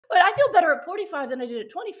But I feel better at 45 than I did at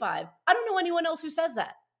 25. I don't know anyone else who says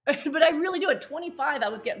that. But I really do. At 25, I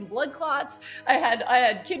was getting blood clots. I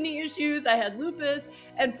had kidney issues. I had lupus.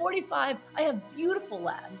 And 45, I have beautiful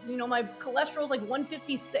labs. My cholesterol's like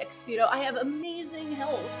 156. I have amazing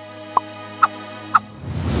health.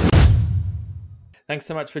 Thanks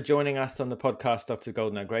so much for joining us on the podcast, Dr.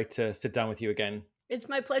 Goldner. Great to sit down with you again. It's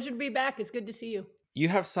my pleasure to be back. It's good to see you. You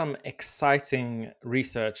have some exciting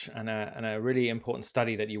research and a really important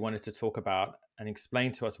study that you wanted to talk about and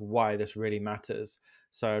explain to us why this really matters.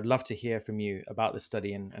 So I'd love to hear from you about the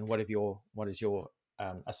study and what is your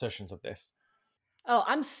assertions of this. Oh,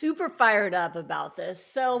 I'm super fired up about this.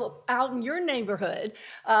 So out in your neighborhood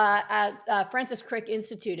at Francis Crick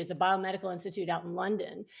Institute, it's a biomedical institute out in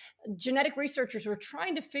London, genetic researchers were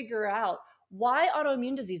trying to figure out why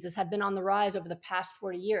autoimmune diseases have been on the rise over the past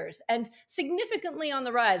 40 years and significantly on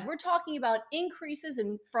the rise. We're talking about increases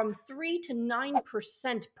from 3 to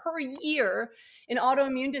 9% per year in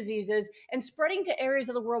autoimmune diseases and spreading to areas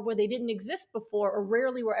of the world where they didn't exist before or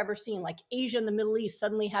rarely were ever seen, like Asia and the Middle East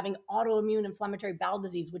suddenly having autoimmune inflammatory bowel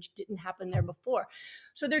disease, which didn't happen there before.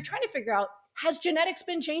 So they're trying to figure out, has genetics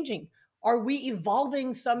been changing? Are we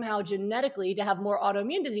evolving somehow genetically to have more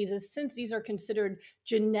autoimmune diseases since these are considered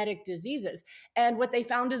genetic diseases? And what they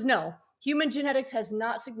found is no. Human genetics has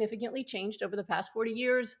not significantly changed over the past 40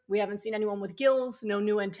 years. We haven't seen anyone with gills, no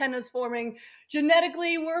new antennas forming.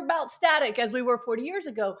 Genetically, we're about static as we were 40 years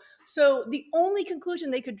ago. So the only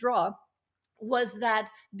conclusion they could draw was that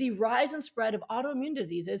the rise and spread of autoimmune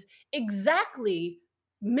diseases exactly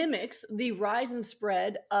mimics the rise and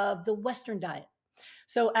spread of the Western diet.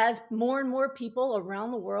 So as more and more people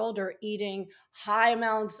around the world are eating high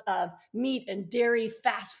amounts of meat and dairy,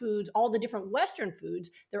 fast foods, all the different Western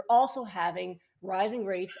foods, they're also having rising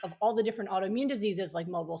rates of all the different autoimmune diseases like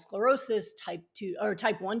multiple sclerosis, type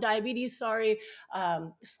 1 diabetes,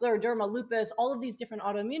 scleroderma, lupus, all of these different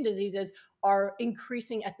autoimmune diseases are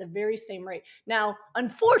increasing at the very same rate. Now,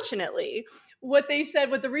 unfortunately, what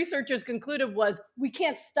the researchers concluded was we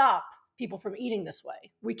can't stop people from eating this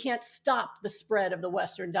way. We can't stop the spread of the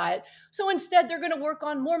Western diet. So instead, they're going to work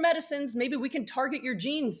on more medicines. Maybe we can target your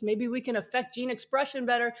genes. Maybe we can affect gene expression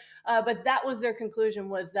better. But that was their conclusion,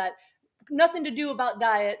 was that nothing to do about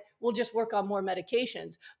diet. We'll just work on more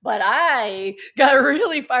medications. But I got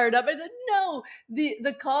really fired up. I said, no,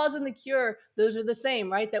 the cause and the cure, those are the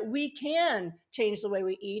same, right? That we can change the way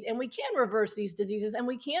we eat and we can reverse these diseases and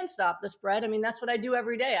we can stop the spread. I mean, that's what I do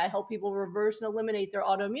every day. I help people reverse and eliminate their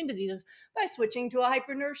autoimmune diseases by switching to a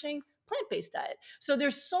hyper-nourishing plant-based diet. So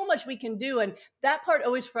there's so much we can do. And that part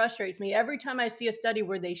always frustrates me. Every time I see a study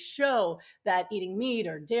where they show that eating meat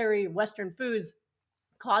or dairy, Western foods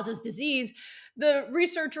causes disease, the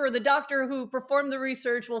researcher or the doctor who performed the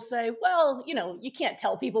research will say, well, you can't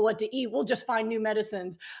tell people what to eat. We'll just find new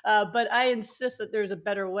medicines. But I insist that there's a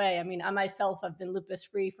better way. I mean, I myself have been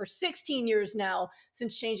lupus-free for 16 years now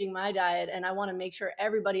since changing my diet, and I want to make sure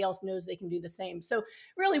everybody else knows they can do the same. So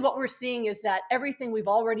really what we're seeing is that everything we've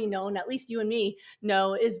already known, at least you and me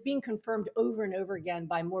know, is being confirmed over and over again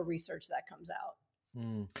by more research that comes out.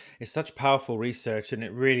 It's such powerful research, and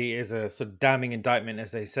it really is a sort of damning indictment,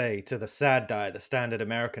 as they say, to the SAD diet, the standard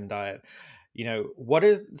American diet. What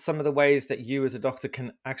are some of the ways that you as a doctor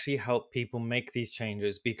can actually help people make these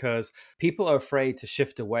changes? Because people are afraid to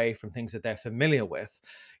shift away from things that they're familiar with.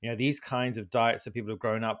 These kinds of diets that people have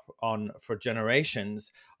grown up on for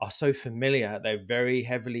generations are so familiar. They're very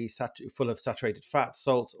heavily full of saturated fats,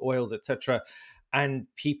 salts, oils, etc. And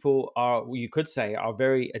people are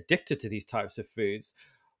very addicted to these types of foods.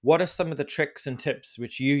 What are some of the tricks and tips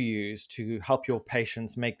which you use to help your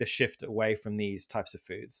patients make the shift away from these types of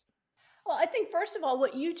foods? Well, I think first of all,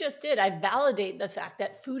 what you just did, I validate the fact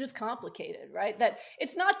that food is complicated, right? That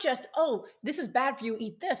it's not just, oh, this is bad for you,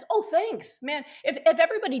 eat this. Oh, thanks, man. If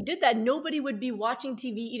everybody did that, nobody would be watching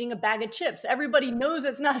TV eating a bag of chips. Everybody knows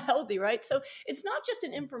it's not healthy, right? So it's not just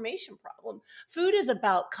an information problem. Food is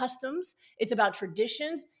about customs. It's about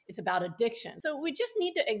traditions. It's about addiction. So we just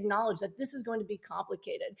need to acknowledge that this is going to be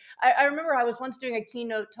complicated. I remember I was once doing a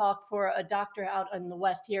keynote talk for a doctor out in the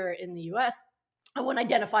West here in the US. I won't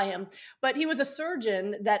identify him, but he was a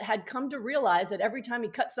surgeon that had come to realize that every time he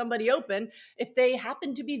cut somebody open, if they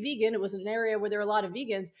happened to be vegan, it was an area where there were a lot of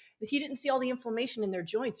vegans, that he didn't see all the inflammation in their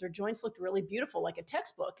joints. Their joints looked really beautiful, like a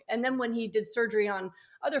textbook. And then when he did surgery on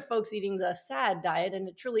other folks eating the SAD diet, and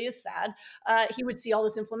it truly is sad, he would see all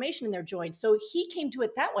this inflammation in their joints. So he came to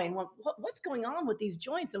it that way and went, what's going on with these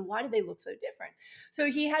joints and why do they look so different? So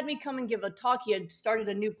he had me come and give a talk. He had started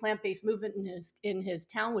a new plant-based movement in his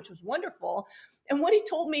town, which was wonderful. And what he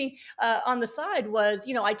told me on the side was,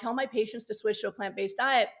 I tell my patients to switch to a plant-based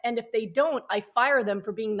diet, and if they don't, I fire them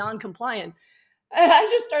for being non-compliant. And I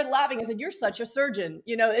just started laughing. I said, "You're such a surgeon.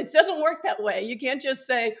 It doesn't work that way. You can't just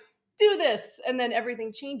say, do this, and then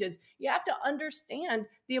everything changes. You have to understand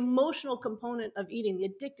the emotional component of eating, the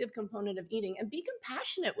addictive component of eating, and be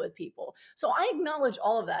compassionate with people." So I acknowledge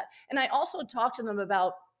all of that. And I also talk to them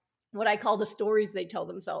about what I call the stories they tell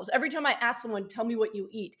themselves. Every time I ask someone, tell me what you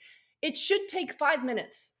eat, it should take 5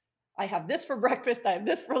 minutes. I have this for breakfast. I have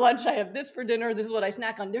this for lunch. I have this for dinner. This is what I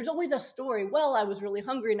snack on. There's always a story. Well, I was really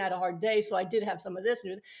hungry and had a hard day, so I did have some of this.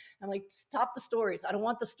 I'm like, stop the stories. I don't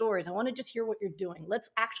want the stories. I want to just hear what you're doing. Let's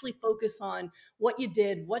actually focus on what you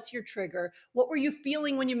did. What's your trigger? What were you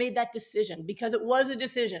feeling when you made that decision? Because it was a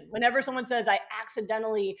decision. Whenever someone says, I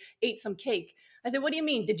accidentally ate some cake, I said, what do you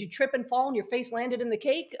mean? Did you trip and fall and your face landed in the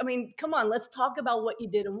cake? I mean, come on, let's talk about what you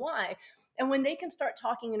did and why. And when they can start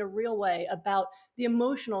talking in a real way about the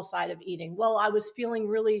emotional side of eating, well, I was feeling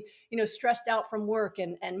really, stressed out from work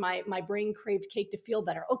and my brain craved cake to feel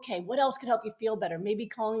better. Okay, what else could help you feel better? Maybe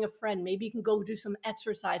calling a friend. Maybe you can go do some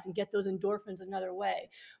exercise and get those endorphins another way.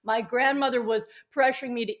 My grandmother was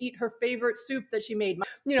pressuring me to eat her favorite soup that she made.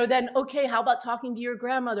 Then, okay, how about talking to your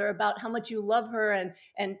grandmother about how much you love her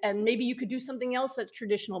and maybe you could do something else that's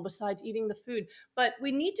traditional besides eating the food. But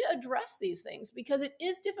we need to address these things because it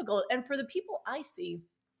is difficult. And for the people I see,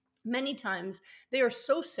 many times they are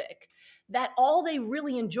so sick that all they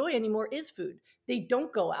really enjoy anymore is food. They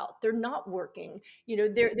don't go out. They're not working.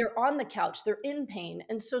 They're on the couch. They're in pain.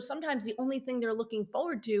 And so sometimes the only thing they're looking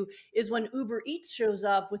forward to is when Uber Eats shows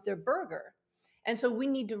up with their burger. And so we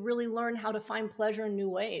need to really learn how to find pleasure in new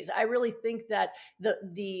ways. I really think that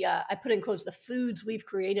the I put in quotes, the foods we've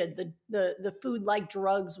created, the food like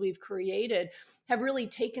drugs we've created have really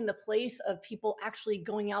taken the place of people actually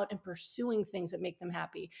going out and pursuing things that make them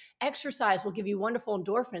happy. Exercise will give you wonderful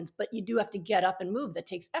endorphins, but you do have to get up and move. That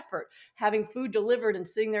takes effort. Having food delivered and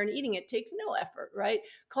sitting there and eating it takes no effort, right?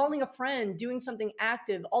 Calling a friend, doing something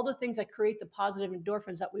active, all the things that create the positive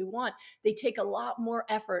endorphins that we want, they take a lot more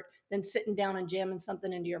effort than sitting down and jamming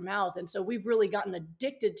something into your mouth. And so we've really gotten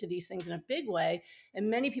addicted to these things in a big way. And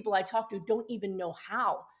many people I talk to don't even know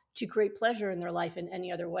how to create pleasure in their life in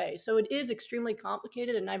any other way. So it is extremely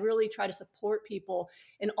complicated. And I really try to support people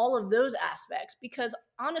in all of those aspects because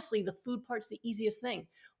honestly, the food part's the easiest thing.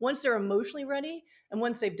 Once they're emotionally ready and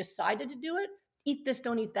once they've decided to do it, eat this,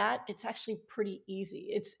 don't eat that, it's actually pretty easy.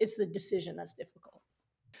 It's the decision that's difficult.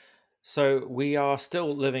 So we are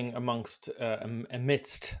still living amidst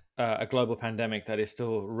a global pandemic that is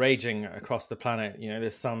still raging across the planet.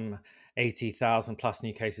 There's some 80,000 plus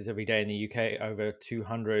new cases every day in the UK, over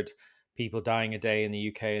 200 people dying a day in the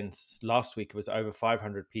UK, and last week it was over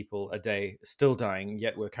 500 people a day still dying.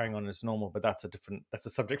 Yet we're carrying on as normal, but that's a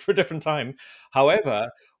subject for a different time.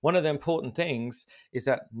 However, one of the important things is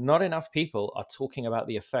that not enough people are talking about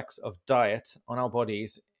the effects of diet on our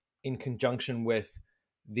bodies in conjunction with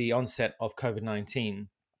the onset of COVID-19.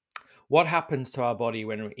 What happens to our body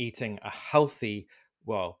when we're eating a healthy,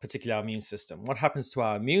 well, particularly our immune system? What happens to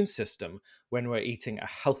our immune system when we're eating a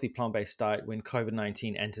healthy plant-based diet when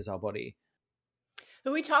COVID-19 enters our body?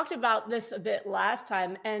 But we talked about this a bit last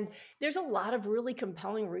time, and there's a lot of really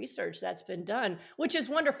compelling research that's been done, which is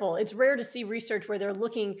wonderful. It's rare to see research where they're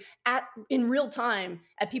looking at in real time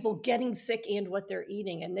at people getting sick and what they're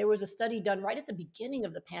eating. And there was a study done right at the beginning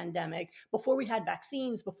of the pandemic, before we had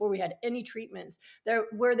vaccines, before we had any treatments, there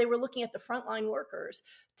where they were looking at the frontline workers,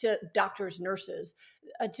 to doctors, nurses,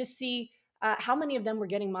 to see how many of them were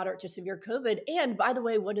getting moderate to severe COVID. And by the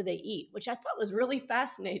way, what do they eat? Which I thought was really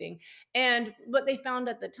fascinating. And what they found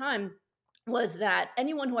at the time was that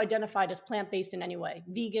anyone who identified as plant-based in any way,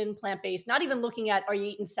 vegan, plant-based, not even looking at are you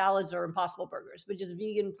eating salads or impossible burgers, but just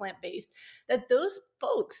vegan, plant-based, that those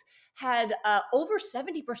folks had over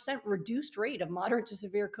 70% reduced rate of moderate to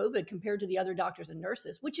severe COVID compared to the other doctors and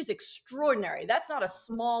nurses, which is extraordinary. That's not a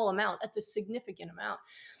small amount. That's a significant amount.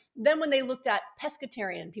 Then when they looked at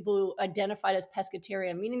pescatarian, people who identified as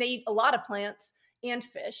pescatarian, meaning they eat a lot of plants and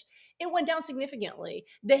fish, it went down significantly.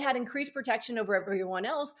 They had increased protection over everyone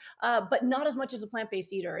else, but not as much as a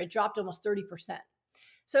plant-based eater. It dropped almost 30%.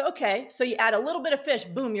 So, okay, so you add a little bit of fish,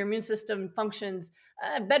 boom, your immune system functions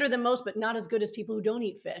better than most, but not as good as people who don't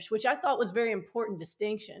eat fish, which I thought was a very important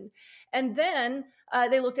distinction. And then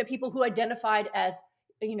they looked at people who identified as,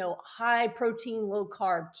 high protein, low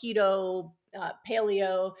carb, keto,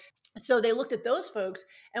 paleo. So they looked at those folks,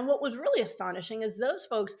 and what was really astonishing is those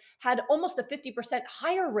folks had almost a 50%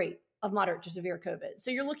 higher rate of moderate to severe COVID. So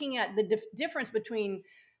you're looking at the difference between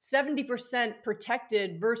 70%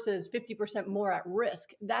 protected versus 50% more at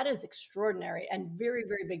risk. That is extraordinary and very,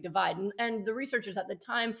 very big divide. And the researchers at the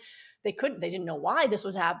time, they didn't know why this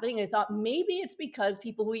was happening. They thought maybe it's because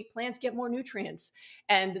people who eat plants get more nutrients,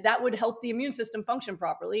 and that would help the immune system function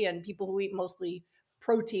properly. And people who eat mostly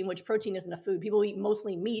protein, which protein isn't a food, people who eat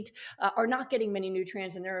mostly meat, are not getting many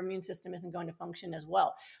nutrients, and their immune system isn't going to function as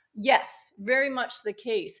well. Yes, very much the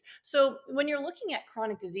case. So when you're looking at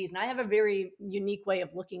chronic disease, and I have a very unique way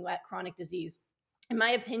of looking at chronic disease, in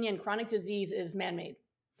my opinion, chronic disease is man-made.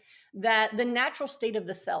 That the natural state of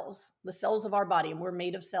the cells of our body, and we're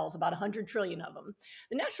made of cells, about 100 trillion of them.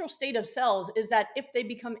 The natural state of cells is that if they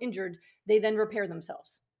become injured, they then repair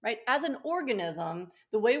themselves. Right? As an organism,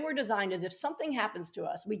 the way we're designed is if something happens to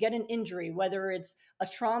us, we get an injury, whether it's a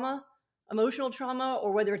trauma, emotional trauma,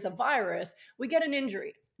 or whether it's a virus, we get an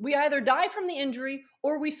injury. We either die from the injury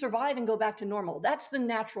or we survive and go back to normal. That's the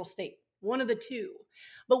natural state, one of the two.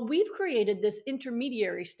 But we've created this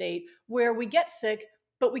intermediary state where we get sick,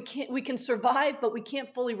 but we can survive, but we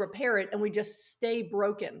can't fully repair it, and we just stay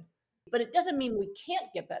broken. But it doesn't mean we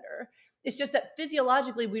can't get better. It's just that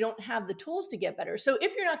physiologically, we don't have the tools to get better. So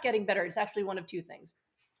if you're not getting better, it's actually one of two things.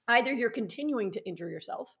 Either you're continuing to injure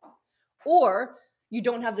yourself, or you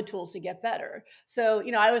don't have the tools to get better. So,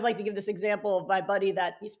 I always like to give this example of my buddy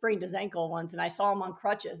that he sprained his ankle once, and I saw him on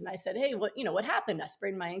crutches, and I said, hey, what happened? I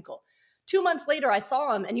sprained my ankle. 2 months later, I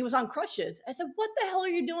saw him and he was on crutches. I said, what the hell are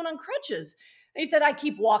you doing on crutches? And he said, I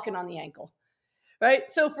keep walking on the ankle. Right?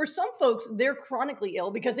 So for some folks, they're chronically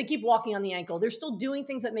ill because they keep walking on the ankle. They're still doing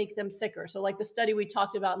things that make them sicker. So like the study we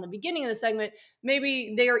talked about in the beginning of the segment,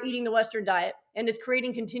 maybe they are eating the Western diet and it's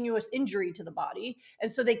creating continuous injury to the body.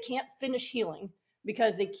 And so they can't finish healing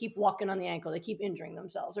because they keep walking on the ankle. They keep injuring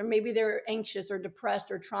themselves. Or maybe they're anxious or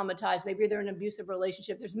depressed or traumatized. Maybe they're in an abusive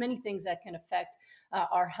relationship. There's many things that can affect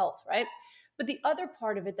our health, right? But the other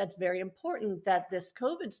part of it that's very important that this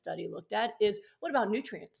COVID study looked at is what about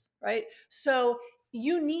nutrients, right? So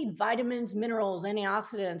you need vitamins, minerals,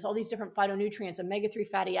 antioxidants, all these different phytonutrients, omega-3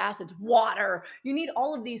 fatty acids, water. You need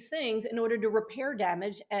all of these things in order to repair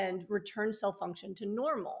damage and return cell function to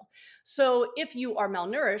normal. So if you are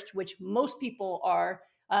malnourished, which most people are,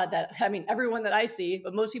 everyone that I see,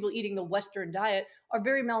 but most people eating the Western diet are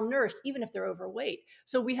very malnourished, even if they're overweight.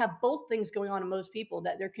 So we have both things going on in most people,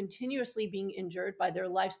 that they're continuously being injured by their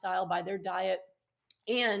lifestyle, by their diet,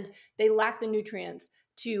 and they lack the nutrients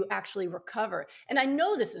to actually recover. And I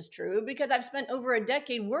know this is true because I've spent over a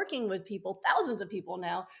decade working with people, thousands of people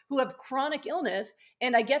now, who have chronic illness,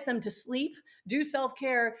 and I get them to sleep, do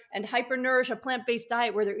self-care, and hyper-nourish a plant-based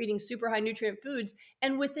diet where they're eating super high nutrient foods.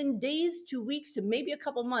 And within days to weeks to maybe a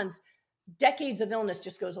couple months, decades of illness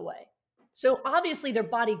just goes away. So obviously their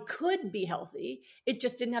body could be healthy. It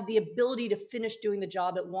just didn't have the ability to finish doing the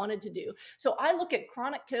job it wanted to do. So I look at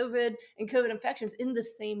chronic COVID and COVID infections in the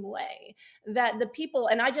same way, that the people,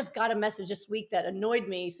 and I just got a message this week that annoyed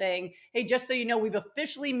me saying, hey, just so you know, we've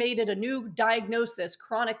officially made it a new diagnosis.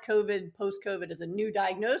 Chronic COVID, post-COVID is a new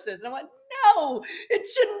diagnosis. And I'm like, no, it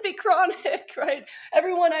shouldn't be chronic, right?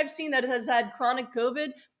 Everyone I've seen that has had chronic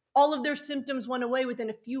COVID, all of their symptoms went away within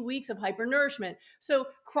a few weeks of hypernourishment. So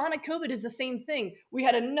chronic COVID is the same thing. We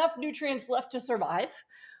had enough nutrients left to survive,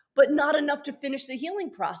 but not enough to finish the healing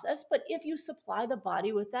process. But if you supply the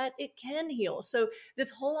body with that, it can heal. So this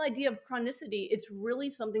whole idea of chronicity, it's really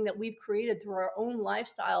something that we've created through our own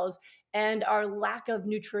lifestyles and our lack of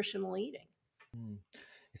nutritional eating.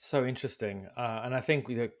 It's so interesting, and I think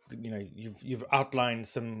you've outlined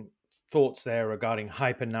some thoughts there regarding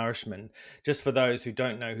hypernourishment. Just for those who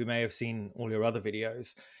don't know, who may have seen all your other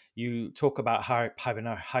videos, you talk about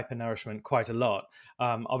hypernourishment quite a lot.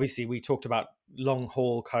 Obviously, we talked about long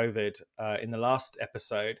haul COVID in the last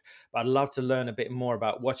episode, but I'd love to learn a bit more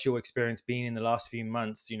about what's your experience been in the last few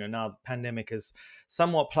months. Now the pandemic has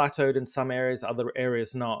somewhat plateaued in some areas, other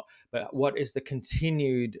areas not. But what is the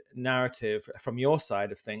continued narrative from your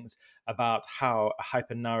side of things about how a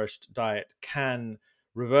hypernourished diet can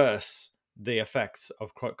reverse the effects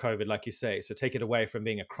of COVID, like you say? So take it away from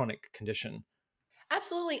being a chronic condition.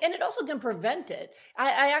 Absolutely. And it also can prevent it.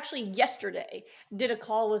 I actually yesterday did a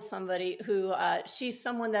call with somebody who she's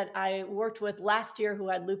someone that I worked with last year who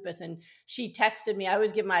had lupus. And she texted me. I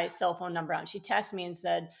always give my cell phone number out. She texted me and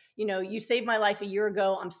said, you saved my life a year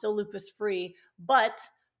ago. I'm still lupus free. But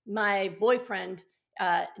my boyfriend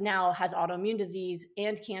now has autoimmune disease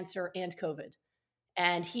and cancer and COVID.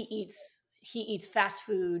 And he eats he eats fast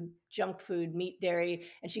food, junk food, meat, dairy,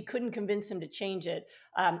 and she couldn't convince him to change it.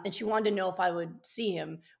 And she wanted to know if I would see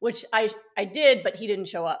him, which I did, but he didn't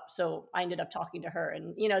show up. So I ended up talking to her.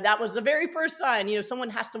 And, that was the very first sign, someone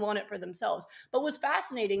has to want it for themselves. But what's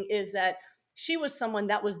fascinating is that she was someone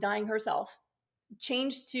that was dying herself,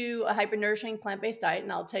 changed to a hyper-nourishing plant-based diet,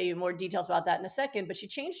 and I'll tell you more details about that in a second, but she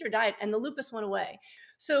changed her diet and the lupus went away.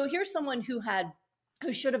 So here's someone who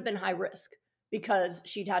should have been high risk because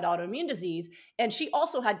she'd had autoimmune disease, and she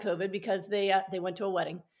also had COVID because they went to a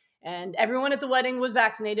wedding and everyone at the wedding was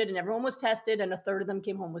vaccinated and everyone was tested and a third of them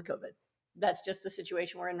came home with COVID. That's just the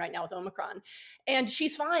situation we're in right now with Omicron. And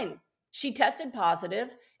she's fine. She tested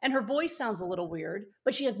positive and her voice sounds a little weird,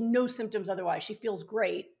 but she has no symptoms otherwise. She feels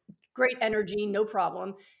great energy, no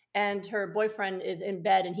problem. And her boyfriend is in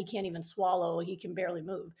bed and he can't even swallow. He can barely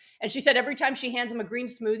move. And she said every time she hands him a green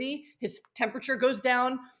smoothie, his temperature goes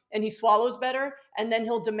down and he swallows better. And then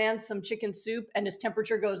he'll demand some chicken soup and his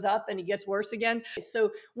temperature goes up and he gets worse again.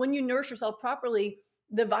 So when you nourish yourself properly,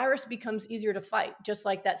 the virus becomes easier to fight, just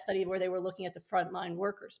like that study where they were looking at the frontline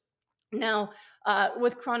workers. Now,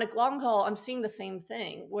 with chronic long haul, I'm seeing the same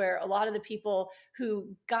thing where a lot of the people who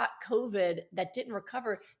got COVID that didn't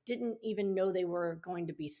recover didn't even know they were going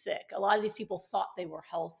to be sick. A lot of these people thought they were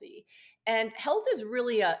healthy. And health is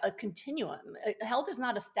really a continuum. Health is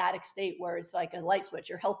not a static state where it's like a light switch.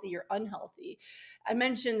 You're healthy, you're unhealthy. I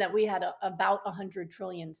mentioned that we had about 100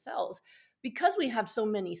 trillion cells. Because we have so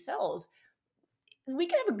many cells, we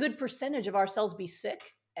can have a good percentage of our cells be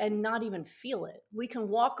sick and not even feel it. We can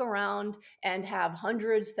walk around and have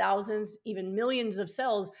hundreds, thousands, even millions of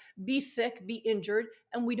cells be sick, be injured,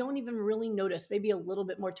 and we don't even really notice. Maybe a little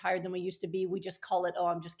bit more tired than we used to be. We just call it, oh,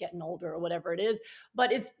 I'm just getting older or whatever it is.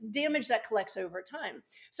 But it's damage that collects over time.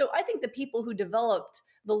 So I think the people who developed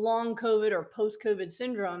the long COVID or post-COVID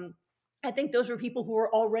syndrome, I think those were people who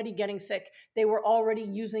were already getting sick. They were already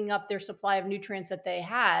using up their supply of nutrients that they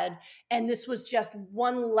had. And this was just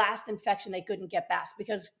one last infection they couldn't get past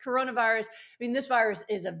because coronavirus, this virus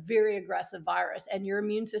is a very aggressive virus and your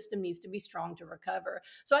immune system needs to be strong to recover.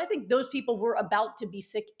 So I think those people were about to be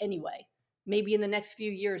sick anyway. Maybe in the next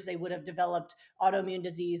few years, they would have developed autoimmune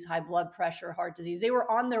disease, high blood pressure, heart disease. They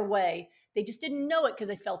were on their way. They just didn't know it because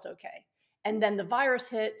they felt okay. And then the virus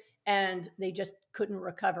hit and they just couldn't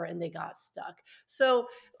recover and they got stuck. So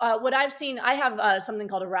what I've seen, I have something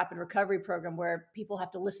called a rapid recovery program where people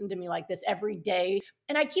have to listen to me like this every day.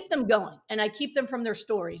 And I keep them going and I keep them from their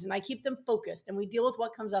stories and I keep them focused and we deal with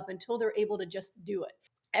what comes up until they're able to just do it.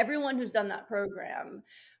 Everyone who's done that program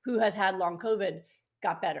who has had long COVID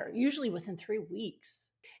got better, usually within 3 weeks.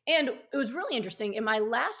 And it was really interesting. In my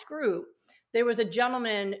last group, there was a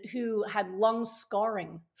gentleman who had lung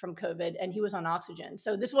scarring from COVID and he was on oxygen.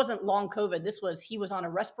 So this wasn't long COVID. He was on a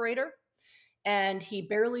respirator and he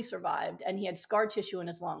barely survived and he had scar tissue in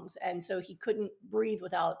his lungs. And so he couldn't breathe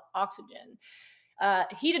without oxygen.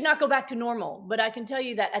 He did not go back to normal, but I can tell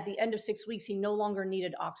you that at the end of 6 weeks, he no longer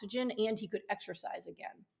needed oxygen and he could exercise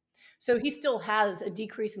again. So he still has a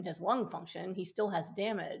decrease in his lung function. He still has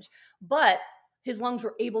damage, but his lungs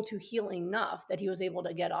were able to heal enough that he was able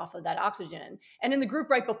to get off of that oxygen. And in the group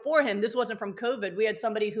right before him, this wasn't from COVID. We had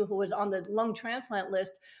somebody who was on the lung transplant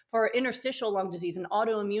list for interstitial lung disease, an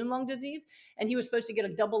autoimmune lung disease. And he was supposed to get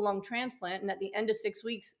a double lung transplant. And at the end of 6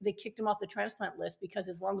 weeks, they kicked him off the transplant list because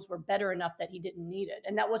his lungs were better enough that he didn't need it.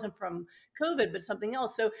 And that wasn't from COVID, but something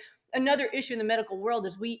else. So another issue in the medical world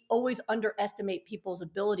is we always underestimate people's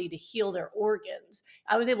ability to heal their organs.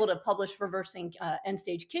 I was able to publish reversing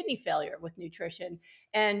end-stage kidney failure with nutrition.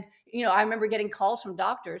 And, I remember getting calls from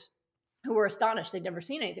doctors who were astonished. They'd never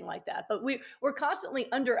seen anything like that. But we're constantly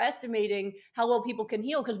underestimating how well people can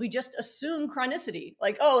heal because we just assume chronicity.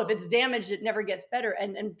 Like, oh, if it's damaged, it never gets better.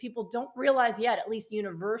 And people don't realize yet, at least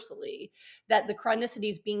universally, that the chronicity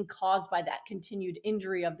is being caused by that continued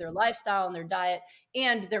injury of their lifestyle and their diet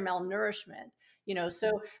and their malnourishment.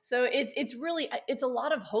 So it's a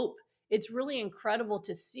lot of hope. It's really incredible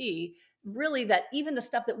to see really that even the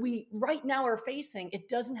stuff that we right now are facing, it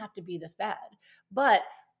doesn't have to be this bad. But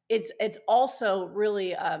it's also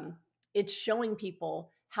really it's showing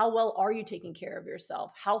people how well are you taking care of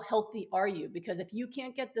yourself? How healthy are you? Because if you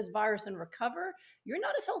can't get this virus and recover, you're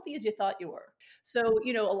not as healthy as you thought you were. So,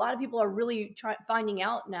 a lot of people are really finding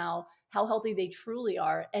out now how healthy they truly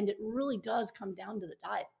are. And it really does come down to the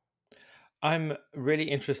diet. I'm really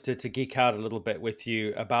interested to geek out a little bit with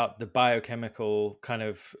you about the biochemical kind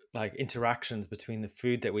of like interactions between the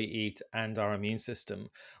food that we eat and our immune system.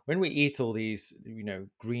 When we eat all these,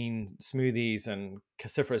 green smoothies and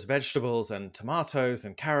cruciferous vegetables and tomatoes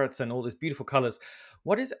and carrots and all these beautiful colors,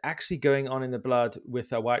 what is actually going on in the blood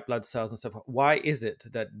with our white blood cells and stuff? Why is it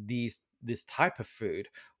that these this type of food,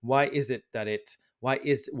 why is it that it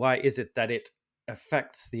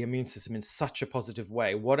affects the immune system in such a positive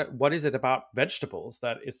way? What is it about vegetables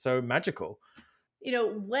that is so magical?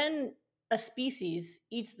 When a species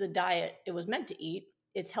eats the diet it was meant to eat,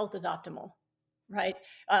 its health is optimal, right?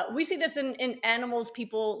 We see this in animals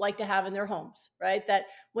people like to have in their homes, right? That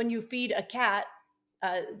when you feed a cat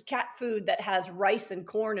food that has rice and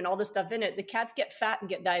corn and all this stuff in it, the cats get fat and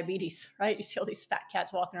get diabetes, right? You see all these fat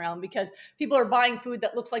cats walking around because people are buying food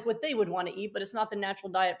that looks like what they would want to eat, but it's not the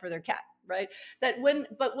natural diet for their cat, right? When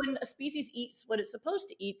a species eats what it's supposed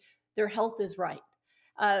to eat, their health is right.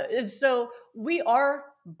 And so we are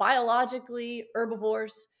biologically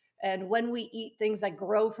herbivores. And when we eat things that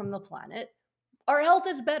grow from the planet, our health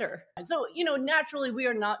is better. So, naturally we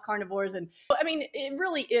are not carnivores. And I mean, it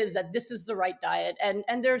really is that this is the right diet. And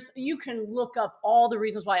you can look up all the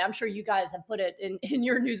reasons why. I'm sure you guys have put it in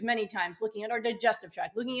your news many times, looking at our digestive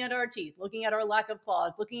tract, looking at our teeth, looking at our lack of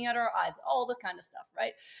claws, looking at our eyes, all the kind of stuff,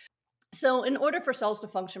 right? So in order for cells to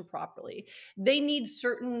function properly, they need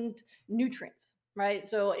certain nutrients, right?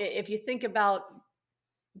 So if you think about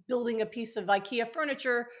building a piece of IKEA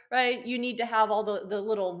furniture, right? You need to have all the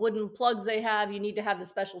little wooden plugs they have. You need to have the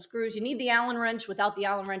special screws. You need the Allen wrench. Without the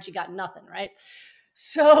Allen wrench, you got nothing, right?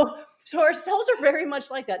 So our cells are very much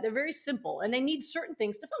like that. They're very simple, and they need certain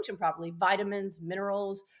things to function properly: vitamins,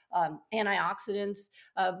 minerals, antioxidants.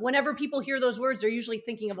 Whenever people hear those words, they're usually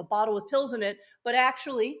thinking of a bottle with pills in it, but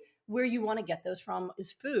actually where you want to get those from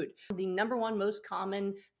is food. The number one most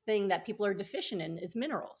common thing that people are deficient in is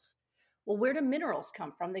minerals. Well, where do minerals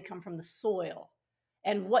come from? They come from the soil.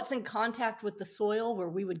 And what's in contact with the soil where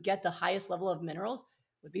we would get the highest level of minerals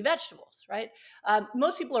would be vegetables, right?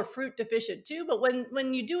 Most people are fruit deficient too, but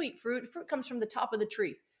when you do eat fruit comes from the top of the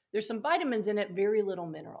tree. There's some vitamins in it, very little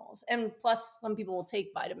minerals. And plus, some people will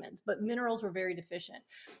take vitamins, but minerals were very deficient.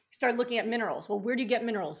 Start looking at minerals. Well, where do you get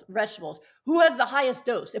minerals? Vegetables. Who has the highest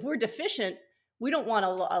dose? If we're deficient, we don't want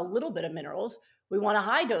a little bit of minerals. We want a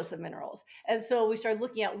high dose of minerals. And so we started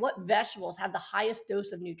looking at what vegetables have the highest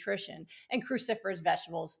dose of nutrition. And cruciferous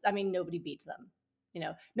vegetables, I mean, nobody beats them.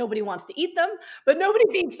 Nobody wants to eat them, but nobody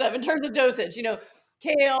beats them in terms of dosage.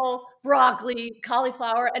 Kale, broccoli,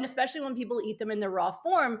 cauliflower, and especially when people eat them in their raw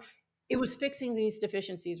form, it was fixing these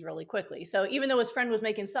deficiencies really quickly. So even though his friend was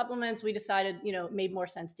making supplements, we decided, it made more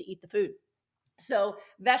sense to eat the food. So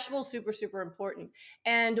vegetables, super, super important.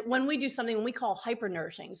 And when we do something we call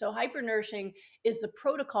hyper-nourishing. So hyper-nourishing is the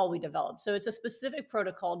protocol we developed. So it's a specific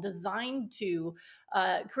protocol designed to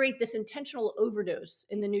create this intentional overdose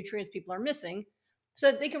in the nutrients people are missing so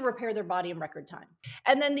that they can repair their body in record time.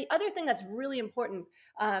 And then the other thing that's really important,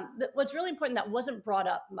 what's really important that wasn't brought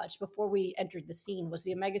up much before we entered the scene was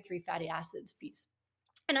the omega-3 fatty acids piece.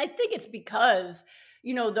 And I think it's because,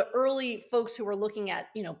 the early folks who were looking at,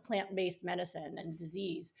 plant-based medicine and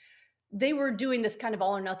disease, they were doing this kind of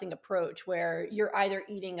all or nothing approach where you're either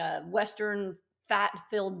eating a Western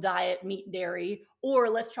fat-filled diet, meat, dairy, or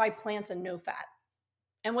let's try plants and no fat.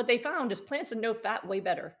 And what they found is plants and no fat way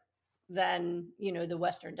better than, the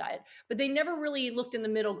Western diet. But they never really looked in the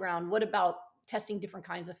middle ground. What about testing different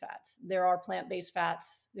kinds of fats? There are plant-based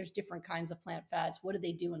fats. There's different kinds of plant fats. What do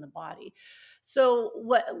they do in the body? So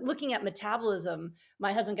looking at metabolism,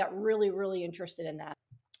 my husband got really, really interested in that.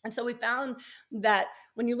 And so we found that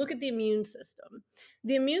when you look at the immune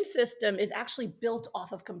system is actually built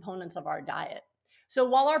off of components of our diet. So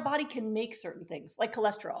while our body can make certain things like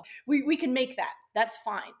cholesterol, we can make that. That's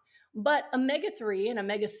fine. But omega-3 and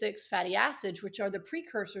omega-6 fatty acids, which are the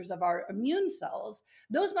precursors of our immune cells,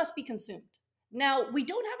 those must be consumed. Now, we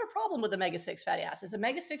don't have a problem with omega-6 fatty acids.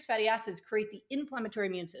 Omega-6 fatty acids create the inflammatory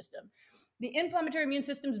immune system. The inflammatory immune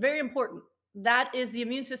system is very important. That is the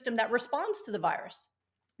immune system that responds to the virus.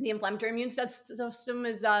 The inflammatory immune system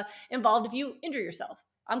is involved if you injure yourself.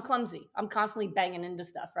 I'm clumsy. I'm constantly banging into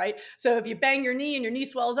stuff, right? So if you bang your knee and your knee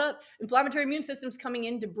swells up, inflammatory immune system's coming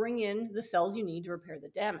in to bring in the cells you need to repair the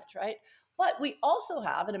damage, right? But we also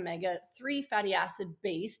have an omega-3 fatty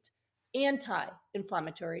acid-based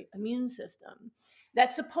anti-inflammatory immune system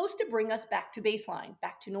that's supposed to bring us back to baseline,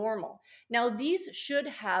 back to normal. Now, these should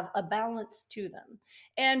have a balance to them.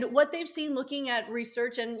 And what they've seen looking at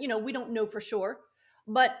research, and we don't know for sure,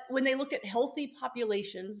 but when they looked at healthy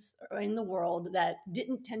populations in the world that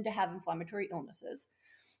didn't tend to have inflammatory illnesses,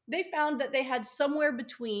 they found that they had somewhere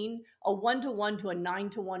between a 1-to-1 to a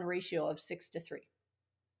 9-to-1 ratio of 6-to-3.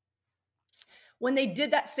 When they did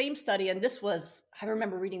that same study, and I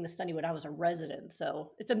remember reading the study when I was a resident,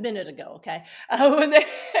 so it's a minute ago, okay?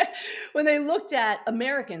 When they looked at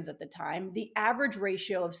Americans at the time, the average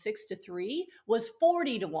ratio of 6-to-3 was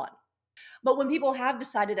 40-to-1. But when people have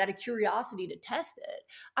decided out of curiosity to test it,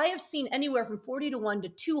 I have seen anywhere from 40 to 1 to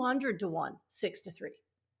 200 to 1, 6 to 3.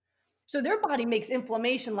 So their body makes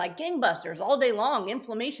inflammation like gangbusters all day long.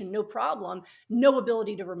 Inflammation, no problem, no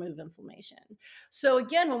ability to remove inflammation. So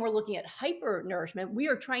again, when we're looking at hyper-nourishment, we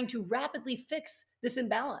are trying to rapidly fix this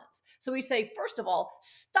imbalance. So we say, first of all,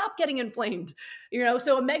 stop getting inflamed.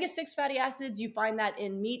 So omega-6 fatty acids, you find that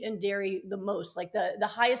in meat and dairy the most, like the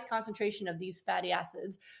highest concentration of these fatty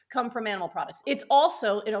acids come from animal products. It's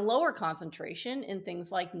also in a lower concentration in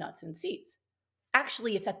things like nuts and seeds.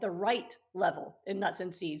 Actually, it's at the right level in nuts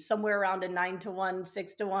and seeds, somewhere around a 9 to 1,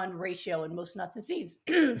 6 to 1 ratio in most nuts and seeds.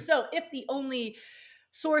 So if the only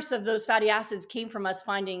source of those fatty acids came from us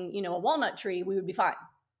finding, a walnut tree, we would be fine.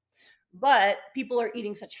 But people are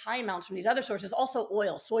eating such high amounts from these other sources, also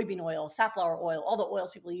oil, soybean oil, safflower oil, all the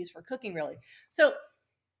oils people use for cooking, really. So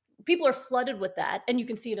people are flooded with that, and you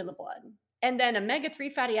can see it in the blood. And then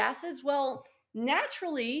omega-3 fatty acids, well,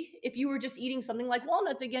 naturally, if you were just eating something like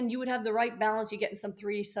walnuts, again, you would have the right balance. You get in some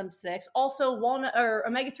 3, some 6. Also, walnut or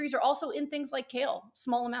omega-3s are also in things like kale,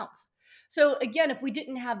 small amounts. So again, if we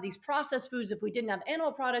didn't have these processed foods, if we didn't have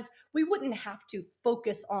animal products, we wouldn't have to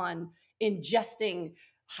focus on ingesting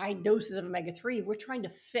high doses of omega-3. We're trying to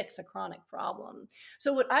fix a chronic problem.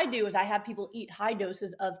 So what I do is I have people eat high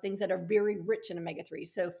doses of things that are very rich in omega-3.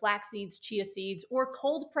 So flax seeds, chia seeds, or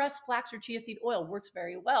cold pressed flax or chia seed oil works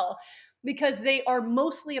very well because they are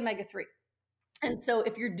mostly omega-3. And so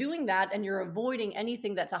if you're doing that and you're avoiding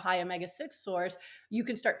anything that's a high omega-6 source, you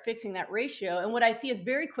can start fixing that ratio. And what I see is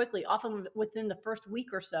very quickly, often within the first week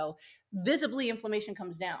or so, visibly inflammation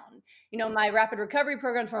comes down. My rapid recovery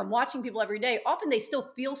programs where I'm watching people every day, often they still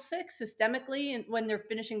feel sick systemically and when they're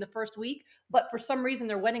finishing the first week, but for some reason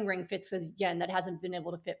their wedding ring fits again that hasn't been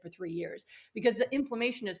able to fit for 3 years because the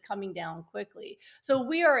inflammation is coming down quickly. So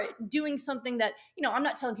we are doing something that, I'm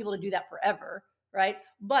not telling people to do that forever, right?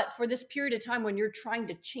 But for this period of time when you're trying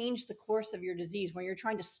to change the course of your disease, when you're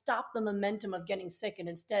trying to stop the momentum of getting sick and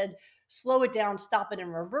instead slow it down, stop it,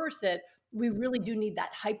 and reverse it, we really do need that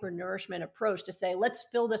hyper-nourishment approach to say, let's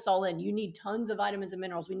fill this all in. You need tons of vitamins and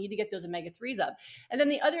minerals. We need to get those omega-3s up. And then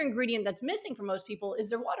the other ingredient that's missing for most people is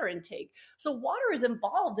their water intake. So water is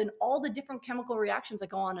involved in all the different chemical reactions that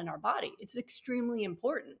go on in our body. It's extremely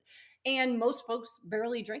important. And most folks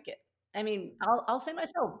barely drink it. I mean, I'll say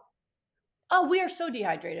myself, oh, we are so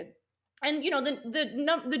dehydrated. And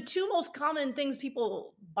the two most common things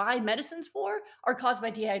people buy medicines for are caused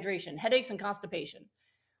by dehydration, headaches and constipation.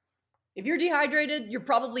 If you're dehydrated, you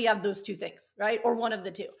probably have those two things, right? Or one of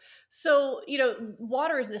the two. So,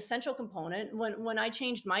 water is an essential component. When I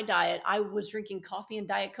changed my diet, I was drinking coffee and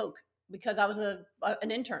Diet Coke because I was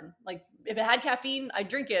an intern. Like if it had caffeine, I'd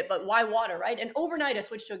drink it, but why water, right? And overnight I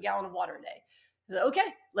switched to a gallon of water a day. I said,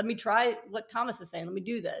 okay, let me try what Thomas is saying. Let me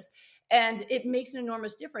do this. And it makes an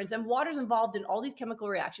enormous difference. And water's involved in all these chemical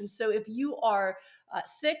reactions. So if you are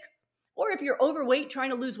sick, or if you're overweight, trying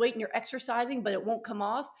to lose weight and you're exercising, but it won't come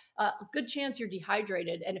off, good chance you're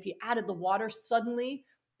dehydrated. And if you added the water, suddenly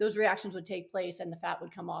those reactions would take place and the fat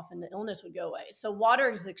would come off and the illness would go away. So water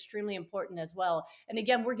is extremely important as well. And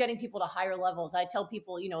again, we're getting people to higher levels. I tell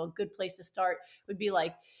people, a good place to start would be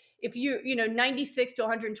like, if you 96 to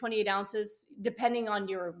 128 ounces, depending on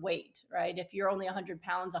your weight, right? If you're only 100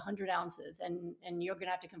 pounds, 100 ounces, and you're going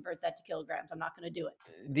to have to convert that to kilograms. I'm not going to do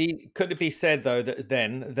it. Could it be said though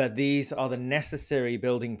that these are the necessary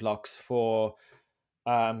building blocks for,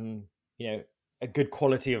 a good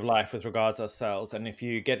quality of life with regards to ourselves? And if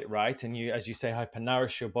you get it right and you, as you say,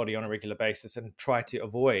 hyper-nourish your body on a regular basis and try to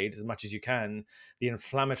avoid as much as you can the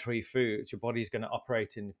inflammatory foods, your body's going to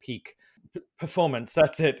operate in peak performance.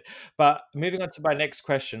 That's it. But moving on to my next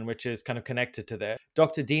question, which is kind of connected to that,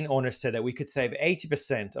 Dr. Dean Ornish said that we could save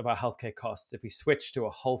 80% of our healthcare costs if we switch to a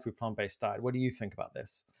whole food plant-based diet. What do you think about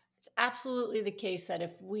this? It's absolutely the case that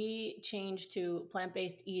if we change to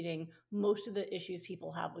plant-based eating, most of the issues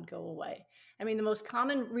people have would go away. I mean, the most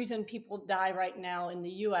common reason people die right now in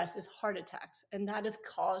the US is heart attacks, and that is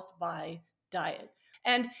caused by diet.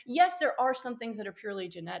 And yes, there are some things that are purely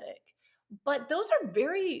genetic, but those are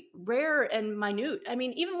very rare and minute. I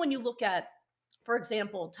mean, even when you look at, for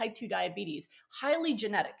example, type 2 diabetes, highly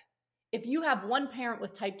genetic. If you have one parent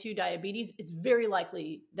with type 2 diabetes, it's very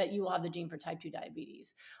likely that you will have the gene for type 2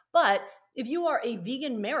 diabetes. But if you are a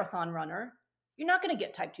vegan marathon runner, you're not going to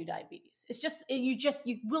get type 2 diabetes.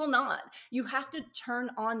 You will not. You have to turn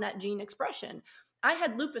on that gene expression. I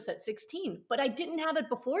had lupus at 16, but I didn't have it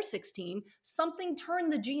before 16. Something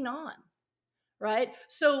turned the gene on. Right?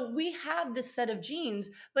 So we have this set of genes,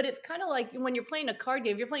 but it's kind of like when you're playing a card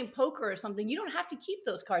game, if you're playing poker or something, you don't have to keep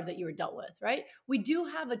those cards that you were dealt with, right? We do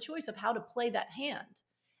have a choice of how to play that hand.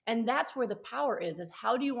 And that's where the power is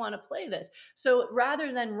how do you want to play this? So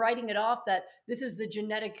rather than writing it off that this is the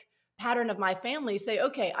genetic pattern of my family, say,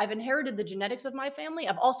 okay, I've inherited the genetics of my family.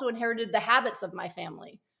 I've also inherited the habits of my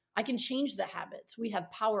family. I can change the habits. We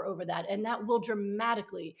have power over that. And that will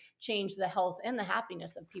dramatically change the health and the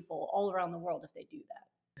happiness of people all around the world if they do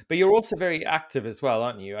that. But you're also very active as well,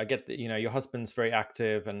 aren't you? I get that, your husband's very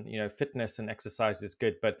active, and fitness and exercise is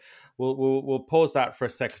good. But we'll pause that for a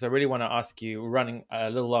sec, because I really want to ask you. We're running a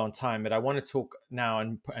little low on time, but I want to talk now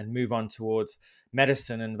and move on towards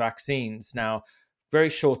medicine and vaccines. Now, very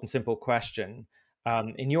short and simple question.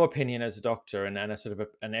 In your opinion, as a doctor and a sort of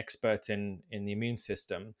an expert in the immune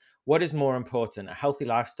system, what is more important, a healthy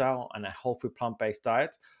lifestyle and a whole food plant-based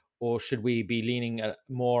diet? Or should we be leaning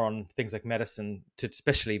more on things like medicine, to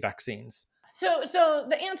especially vaccines? So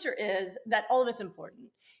the answer is that all of it's important.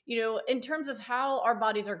 In terms of how our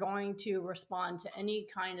bodies are going to respond to any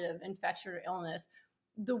kind of infection or illness,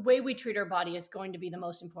 the way we treat our body is going to be the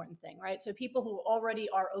most important thing, right? So people who already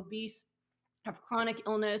are obese, have chronic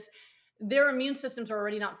illness, their immune systems are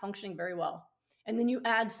already not functioning very well. And then you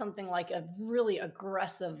add something like a really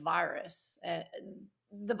aggressive virus,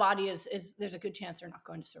 the body is there's a good chance they're not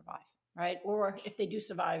going to survive, right? Or if they do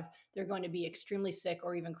survive, they're going to be extremely sick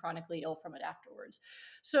or even chronically ill from it afterwards.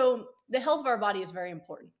 So the health of our body is very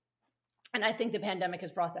important. And I think the pandemic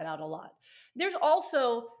has brought that out a lot. There's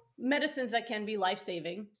also medicines that can be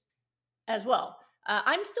life-saving as well.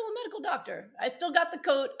 I'm still a medical doctor. I still got the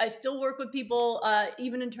coat. I still work with people,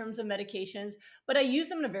 even in terms of medications, but I use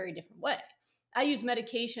them in a very different way. I use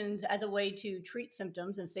medications as a way to treat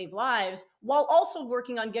symptoms and save lives, while also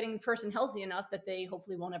working on getting the person healthy enough that they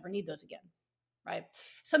hopefully won't ever need those again, right?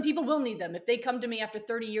 Some people will need them. If they come to me after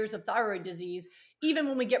 30 years of thyroid disease, even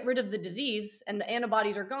when we get rid of the disease and the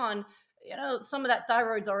antibodies are gone, some of that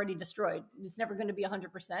thyroid's already destroyed. It's never going to be 100%.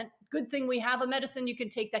 Good thing we have a medicine you can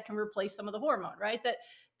take that can replace some of the hormone, right?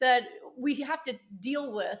 That we have to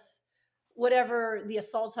deal with whatever the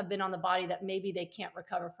assaults have been on the body that maybe they can't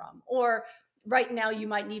recover from. Or right now you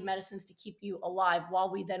might need medicines to keep you alive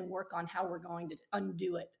while we then work on how we're going to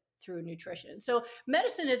undo it through nutrition. So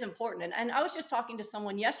medicine is important. And I was just talking to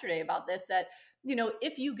someone yesterday about this, that,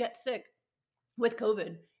 if you get sick with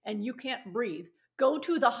COVID and you can't breathe, go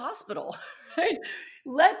to the hospital, right?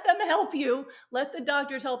 Let them help you. Let the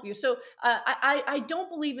doctors help you. So I don't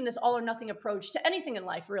believe in this all or nothing approach to anything in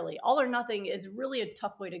life, really. All or nothing is really a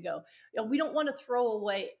tough way to go. We don't want to throw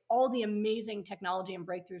away all the amazing technology and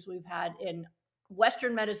breakthroughs we've had in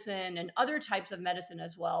Western medicine and other types of medicine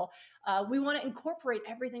as well. We want to incorporate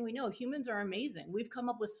everything we know. Humans are amazing. We've come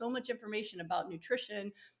up with so much information about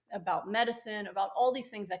nutrition, about medicine, about all these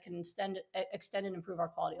things that can extend and improve our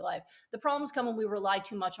quality of life. The problems come when we rely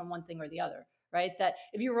too much on one thing or the other, right? That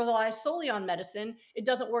if you rely solely on medicine, it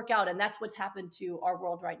doesn't work out. And that's what's happened to our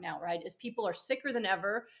world right now, right? Is people are sicker than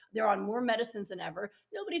ever. They're on more medicines than ever.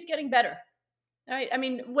 Nobody's getting better. Right. I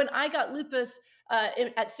mean, when I got lupus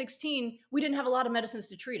at 16, we didn't have a lot of medicines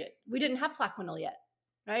to treat it. We didn't have Plaquenil yet.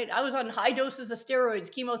 Right. I was on high doses of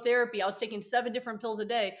steroids, chemotherapy. I was taking 7 different pills a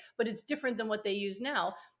day, but it's different than what they use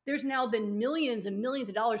now. There's now been millions and millions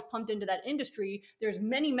of dollars pumped into that industry. There's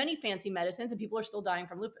many, many fancy medicines, and people are still dying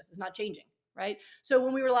from lupus. It's not changing. Right. So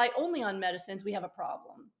when we rely only on medicines, we have a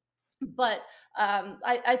problem. But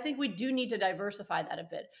I think we do need to diversify that a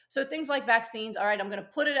bit. So things like vaccines, all right, I'm going to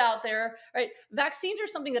put it out there, right? Vaccines are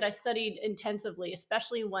something that I studied intensively,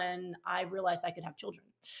 especially when I realized I could have children,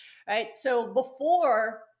 right? So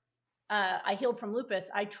before I healed from lupus,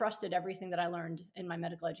 I trusted everything that I learned in my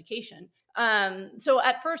medical education. So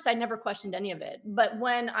at first, I never questioned any of it. But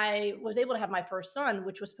when I was able to have my first son,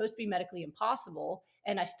 which was supposed to be medically impossible,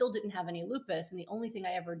 and I still didn't have any lupus, and the only thing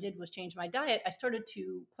I ever did was change my diet, I started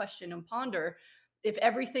to question and ponder if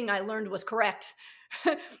everything I learned was correct.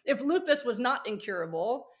 If lupus was not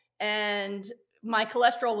incurable and my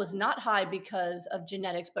cholesterol was not high because of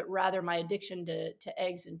genetics, but rather my addiction to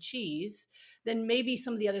eggs and cheese, then maybe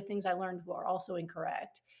some of the other things I learned were also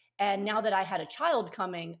incorrect. And now that I had a child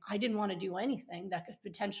coming, I didn't want to do anything that could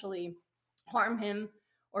potentially harm him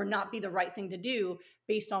or not be the right thing to do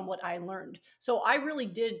based on what I learned. So I really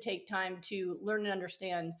did take time to learn and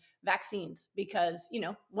understand vaccines because,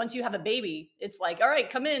 once you have a baby, it's like, all right,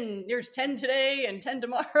 come in, there's 10 today and 10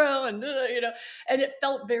 tomorrow. And, and it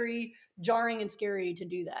felt very jarring and scary to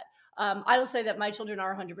do that. I will say that my children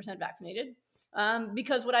are 100% vaccinated.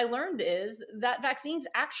 Because what I learned is that vaccines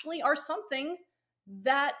actually are something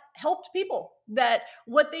that helped people. That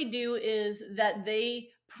what they do is that they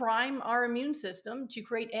prime our immune system to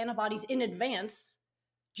create antibodies in advance,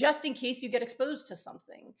 just in case you get exposed to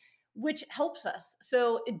something, which helps us.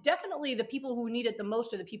 So definitely the people who need it the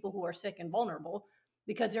most are the people who are sick and vulnerable,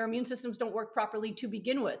 because their immune systems don't work properly to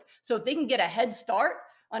begin with. So if they can get a head start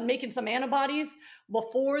on making some antibodies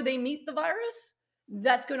before they meet the virus,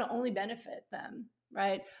 that's going to only benefit them,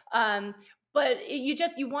 right? But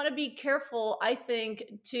you want to be careful, I think,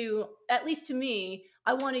 to, at least to me,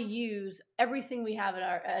 I want to use everything we have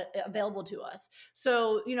available to us.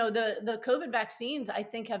 So, the COVID vaccines, I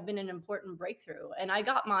think, have been an important breakthrough, and I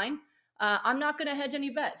got mine. I'm not going to hedge any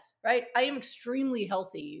bets, right? I am extremely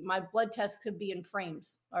healthy. My blood tests could be in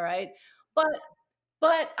frames, all right?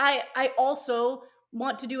 But I also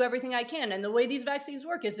want to do everything I can. And the way these vaccines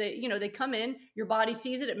work is that, they come in, your body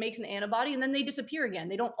sees it, it makes an antibody, and then they disappear again.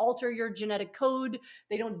 They don't alter your genetic code.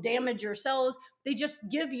 They don't damage your cells. They just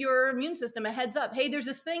give your immune system a heads up. Hey, there's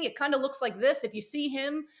this thing. It kind of looks like this. If you see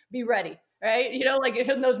him, be ready, right? Like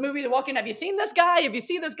in those movies, walking, have you seen this guy? If you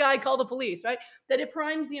see this guy, call the police, right? That it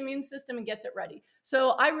primes the immune system and gets it ready.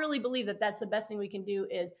 So I really believe that that's the best thing we can do,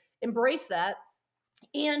 is embrace that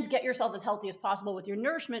and get yourself as healthy as possible with your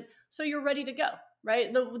nourishment so you're ready to go,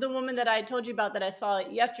 right? The woman that I told you about that I saw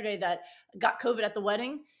yesterday that got COVID at the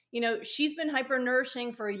wedding, she's been hyper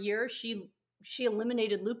nourishing for a year. She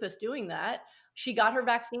eliminated lupus doing that. She got her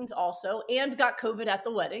vaccines also and got COVID at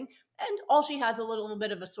the wedding, and all she has a little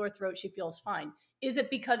bit of a sore throat. She feels fine. Is it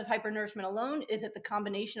because of hypernourishment alone? Is it the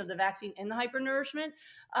combination of the vaccine and the hypernourishment?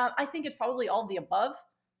 I think it's probably all of the above.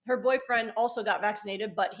 Her boyfriend also got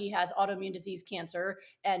vaccinated, but he has autoimmune disease, cancer,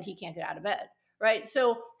 and he can't get out of bed, right?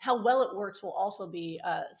 So how well it works will also be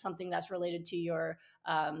something that's related to your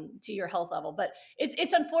health level. But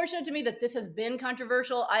it's unfortunate to me that this has been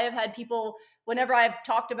controversial. I have had people, whenever I've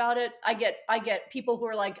talked about it, I get people who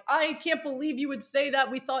are like, I can't believe you would say that.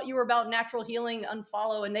 We thought you were about natural healing,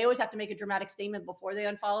 unfollow. And they always have to make a dramatic statement before they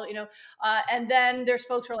unfollow, and then there's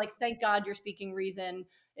folks who are like, thank God you're speaking reason.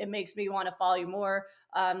 It makes me want to follow you more.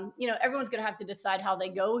 Everyone's going to have to decide how they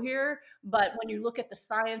go here. But when you look at the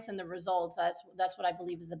science and the results, that's what I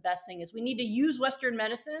believe is the best thing. Is we need to use Western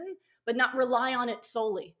medicine, but not rely on it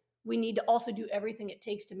solely. We need to also do everything it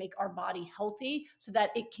takes to make our body healthy so that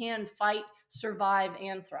it can fight, survive,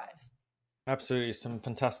 and thrive. Absolutely, some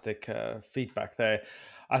fantastic feedback there.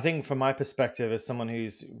 I think, from my perspective, as someone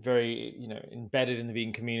who's very, embedded in the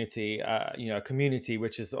vegan community, a community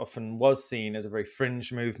which is often was seen as a very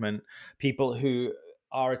fringe movement, people who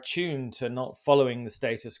are attuned to not following the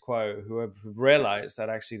status quo, who have realized that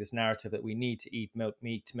actually this narrative that we need to eat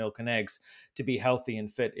meat, milk, and eggs to be healthy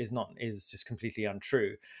and fit is just completely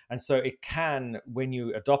untrue. And so it can, when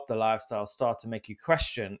you adopt the lifestyle, start to make you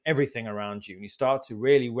question everything around you, and you start to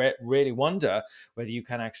really wonder whether you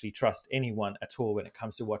can actually trust anyone at all when it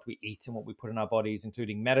comes to what we eat and what we put in our bodies,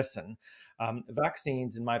 including medicine.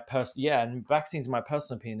 Vaccines, in my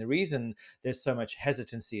personal opinion, the reason there's so much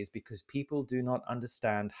hesitancy is because people do not understand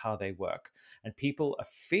how they work, and people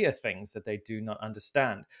fear things that they do not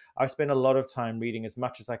understand. I spend a lot of time reading as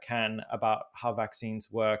much as I can about how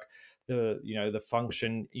vaccines work, the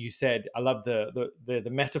function. You said, I love the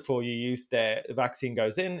metaphor you used there. The vaccine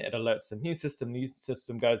goes in, it alerts the immune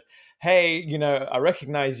system goes, hey, I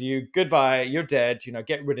recognize you, goodbye, you're dead,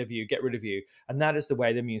 get rid of you. And that is the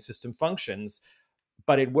way the immune system functions.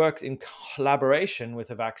 But it works in collaboration with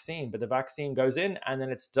a vaccine. But the vaccine goes in and then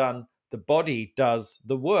it's done. The body does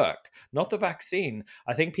the work, not the vaccine.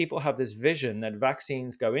 I think people have this vision that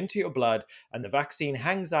vaccines go into your blood and the vaccine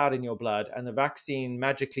hangs out in your blood and the vaccine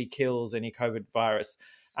magically kills any COVID virus.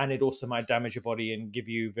 And it also might damage your body and give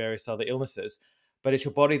you various other illnesses. But it's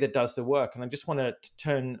your body that does the work. And I just want to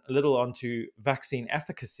turn a little onto vaccine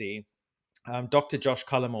efficacy. Dr. Josh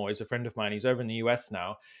Cullimore is a friend of mine. He's over in the US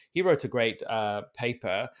now. He wrote a great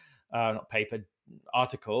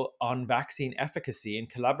article on vaccine efficacy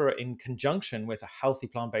in conjunction with a healthy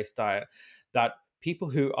plant-based diet, that people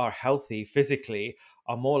who are healthy physically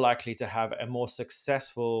are more likely to have a more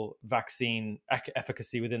successful vaccine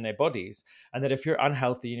efficacy within their bodies. And that if you're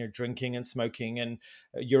unhealthy and you're drinking and smoking and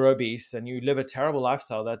you're obese and you live a terrible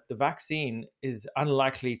lifestyle, that the vaccine is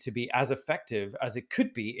unlikely to be as effective as it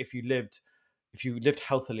could be if you lived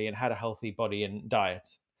healthily and had a healthy body and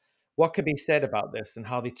diet. What could be said about this and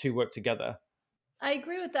how the two work together? I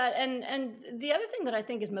agree with that. And the other thing that I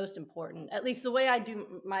think is most important, at least the way I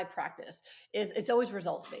do my practice, is it's always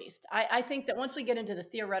results based. I think that once we get into the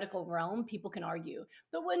theoretical realm, people can argue.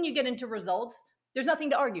 But when you get into results, there's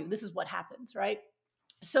nothing to argue. This is what happens, right?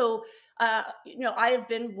 So, I have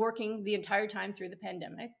been working the entire time through the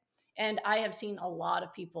pandemic, and I have seen a lot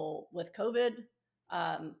of people with COVID,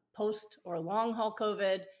 post or long haul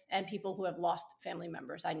COVID, and people who have lost family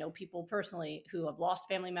members. I know people personally who have lost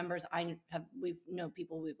family members. We've known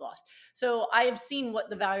people we've lost. So I have seen what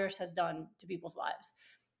the virus has done to people's lives.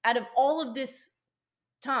 Out of all of this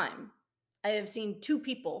time, I have seen 2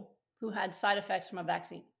 people who had side effects from a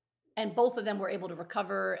vaccine, and both of them were able to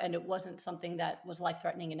recover, and it wasn't something that was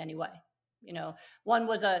life-threatening in any way. You know, one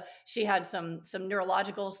was she had some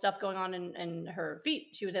neurological stuff going on in her feet.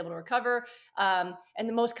 She was able to recover. And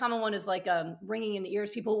the most common one is like ringing in the ears.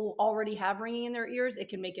 People who already have ringing in their ears, it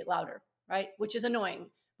can make it louder, right? Which is annoying,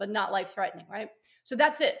 but not life-threatening, right? So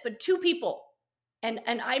that's it. But 2 people, and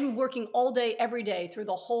I'm working all day, every day through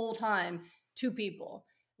the whole time, 2 people.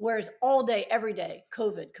 Whereas all day, every day,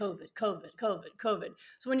 COVID, COVID, COVID, COVID, COVID.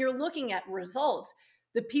 So when you're looking at results,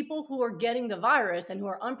 the people who are getting the virus and who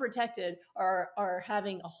are unprotected are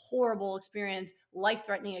having a horrible experience,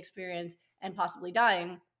 life-threatening experience, and possibly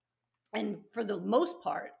dying. And for the most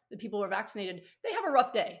part, the people who are vaccinated, they have a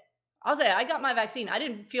rough day. I'll say I got my vaccine. I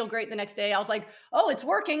didn't feel great the next day. I was like, oh, it's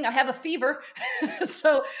working. I have a fever.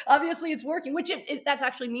 So obviously it's working, which that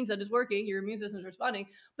actually means that it's working. Your immune system is responding,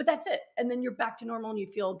 but that's it. And then you're back to normal and you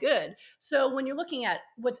feel good. So when you're looking at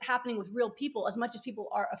what's happening with real people, as much as people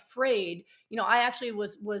are afraid, I actually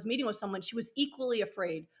was meeting with someone. She was equally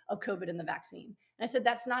afraid of COVID and the vaccine. And I said,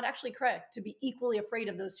 that's not actually correct to be equally afraid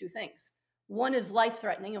of those 2 things. One is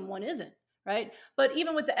life-threatening and one isn't. Right. But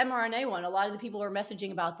even with the mRNA one, a lot of the people are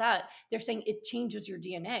messaging about that. They're saying it changes your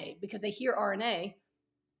DNA because they hear RNA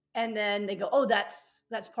and then they go, oh, that's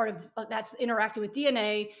part of that's interacting with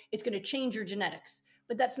DNA. It's going to change your genetics.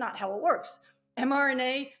 But that's not how it works.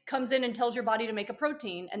 mRNA comes in and tells your body to make a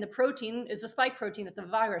protein, and the protein is the spike protein that the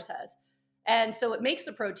virus has. And so it makes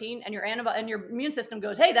the protein, and your immune system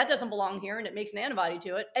goes, hey, that doesn't belong here, and it makes an antibody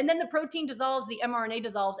to it. And then the protein dissolves, the mRNA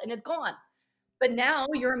dissolves, and it's gone. But now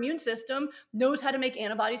your immune system knows how to make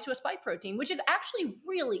antibodies to a spike protein, which is actually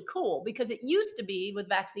really cool because it used to be with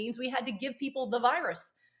vaccines, we had to give people the virus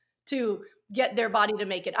to get their body to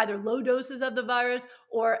make it, either low doses of the virus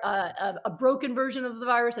or a broken version of the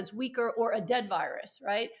virus that's weaker or a dead virus,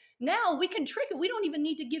 right? Now we can trick it. We don't even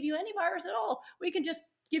need to give you any virus at all. We can just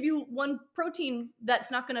give you one protein that's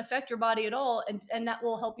not going to affect your body at all, and that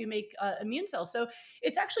will help you make immune cells. So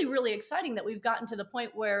it's actually really exciting that we've gotten to the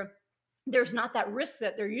point where there's not that risk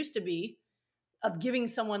that there used to be of giving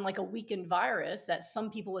someone like a weakened virus that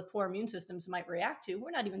some people with poor immune systems might react to.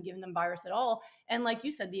 We're not even giving them virus at all. And like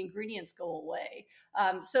you said, the ingredients go away.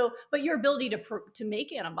 But your ability to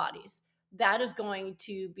make antibodies, that is going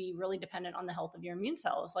to be really dependent on the health of your immune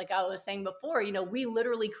cells. Like I was saying before, we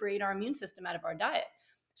literally create our immune system out of our diet.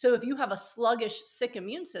 So if you have a sluggish, sick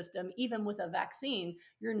immune system, even with a vaccine,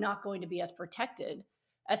 you're not going to be as protected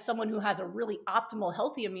as someone who has a really optimal,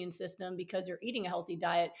 healthy immune system because you're eating a healthy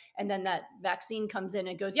diet. And then that vaccine comes in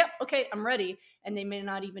and goes, yep, okay, I'm ready. And they may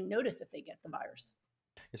not even notice if they get the virus.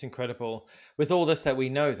 It's incredible. With all this that we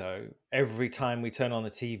know, though, every time we turn on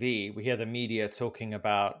the TV, we hear the media talking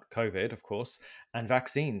about COVID, of course, and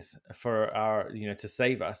vaccines for to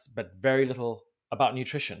save us, but very little about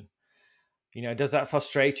nutrition. Does that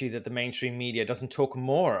frustrate you that the mainstream media doesn't talk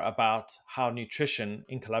more about how nutrition,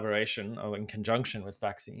 in collaboration or in conjunction with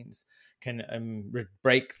vaccines, can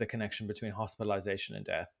break the connection between hospitalization and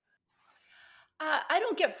death? I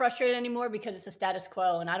don't get frustrated anymore because it's a status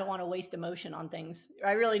quo and I don't want to waste emotion on things.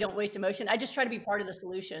 I really don't waste emotion. I just try to be part of the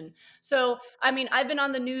solution. So, I've been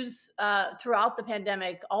on the news throughout the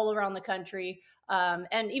pandemic all around the country.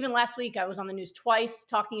 And even last week, I was on the news twice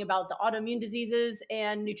talking about the autoimmune diseases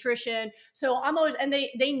and nutrition. So I'm always, and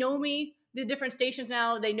they know me, the different stations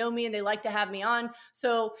now, they know me and they like to have me on.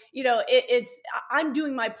 So, I'm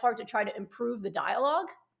doing my part to try to improve the dialogue.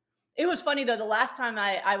 It was funny though, the last time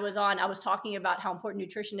I was on, I was talking about how important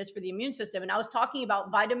nutrition is for the immune system. And I was talking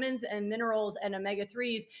about vitamins and minerals and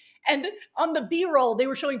omega-3s. And on the B-roll, they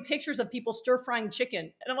were showing pictures of people stir frying chicken.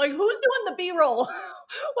 And I'm like, who's doing the B-roll?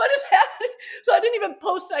 What is happening? So I didn't even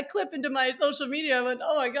post that clip into my social media. I went,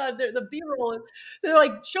 oh my God, the B-roll. They're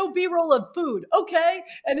like, show B-roll of food. Okay.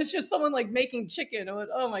 And it's just someone like making chicken. I went,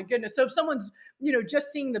 oh my goodness. So if someone's,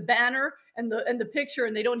 just seeing the banner and the picture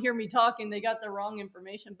and they don't hear me talking, they got the wrong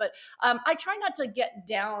information. But I try not to get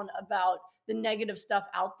down about the negative stuff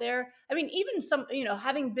out there. Even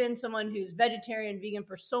having been someone who's vegetarian, vegan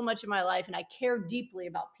for so much of my life, and I care deeply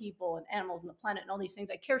about people and animals and the planet and all these things,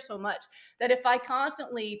 I care so much that if I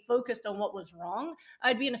constantly focused on what was wrong,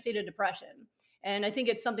 I'd be in a state of depression. And I think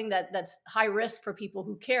it's something that's high risk for people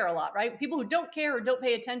who care a lot, right? People who don't care or don't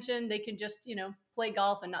pay attention, they can just, play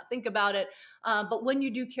golf and not think about it. But when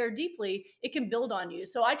you do care deeply, it can build on you.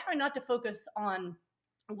 So I try not to focus on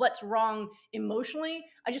what's wrong emotionally.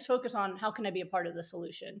 I just focus on how can I be a part of the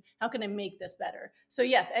solution? How can I make this better? So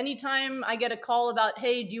yes, anytime I get a call about,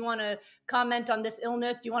 hey, do you want to comment on this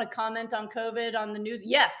illness? Do you want to comment on COVID on the news?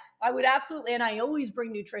 Yes, I would absolutely. And I always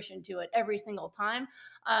bring nutrition to it every single time.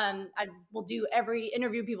 I will do every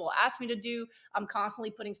interview people ask me to do. I'm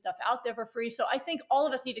constantly putting stuff out there for free. So I think all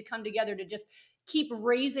of us need to come together to just keep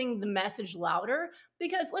raising the message louder,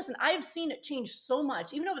 because listen, I've seen it change so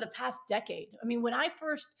much even over the past decade. I mean, when I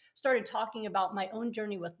first started talking about my own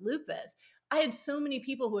journey with lupus, I had so many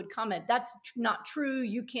people who would comment, that's not true,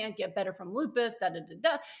 you can't get better from lupus, da da da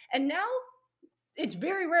da. And now it's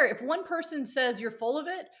very rare. If one person says you're full of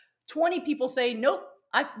it, 20 people say, nope,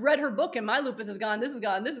 I've read her book and my lupus is gone, this is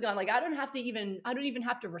gone, this is gone. Like I don't even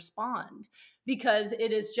have to respond, because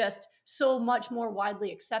it is just so much more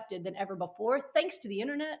widely accepted than ever before, thanks to the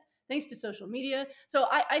internet, thanks to social media. So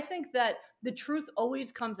I think that the truth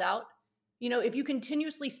always comes out. You know, if you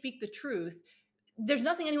continuously speak the truth, there's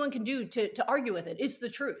nothing anyone can do to argue with it. It's the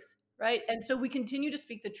truth, right? And so we continue to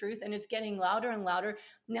speak the truth, and it's getting louder and louder.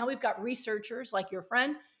 Now we've got researchers like your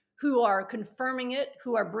friend who are confirming it,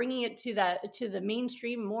 who are bringing it to the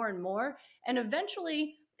mainstream more and more, and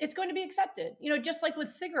eventually it's going to be accepted. You know, just like with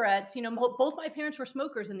cigarettes, you know, both my parents were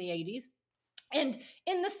smokers in the 80s. And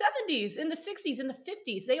in the 70s, in the 60s, in the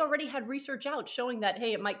 50s, they already had research out showing that,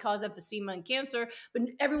 hey, it might cause emphysema and cancer, but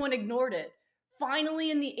everyone ignored it. Finally,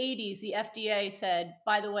 in the 80s, the FDA said,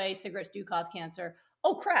 by the way, cigarettes do cause cancer.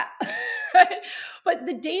 Oh, crap. But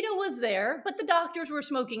the data was there, but the doctors were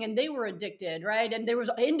smoking and they were addicted, right? And there was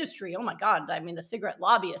industry. Oh, my God. I mean, the cigarette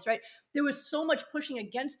lobbyists, right? There was so much pushing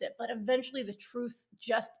against it, but eventually the truth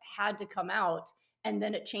just had to come out. And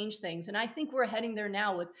then it changed things. And I think we're heading there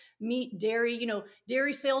now with meat, dairy. You know,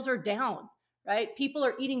 dairy sales are down, right? People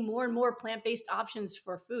are eating more and more plant-based options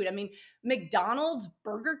for food. I mean, McDonald's,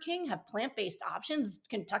 Burger King have plant-based options,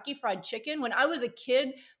 Kentucky Fried Chicken. When I was a kid,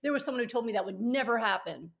 there was someone who told me that would never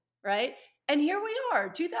happen, right? And here we are,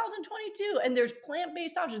 2022, and there's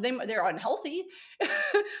plant-based options. They're unhealthy,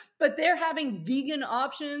 but they're having vegan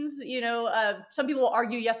options. You know, some people will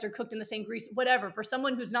argue, yes, they're cooked in the same grease, whatever. For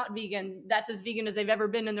someone who's not vegan, that's as vegan as they've ever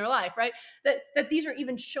been in their life, right? That these are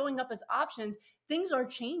even showing up as options. Things are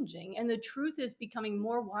changing, and the truth is becoming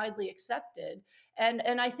more widely accepted.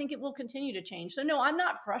 And I think it will continue to change. So no, I'm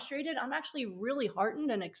not frustrated. I'm actually really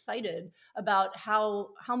heartened and excited about how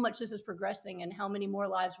much this is progressing and how many more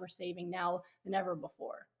lives we're saving now than ever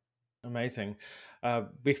before. Amazing.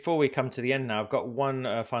 Before we come to the end now, I've got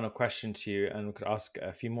one final question to you, and we could ask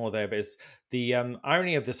a few more there. But it's the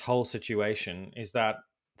irony of this whole situation is that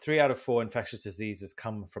 3 out of 4 infectious diseases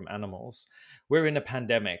come from animals. We're in a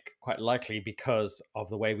pandemic, quite likely because of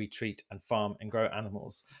the way we treat and farm and grow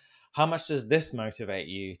animals. How much does this motivate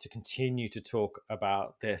you to continue to talk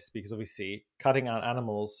about this? Because obviously, cutting out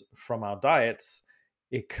animals from our diets,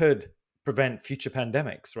 it could prevent future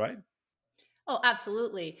pandemics, right? Oh,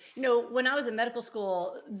 absolutely. You know, when I was in medical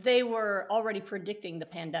school, they were already predicting the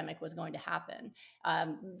pandemic was going to happen.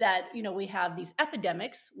 That, you know, we have these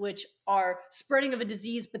epidemics, which are spreading of a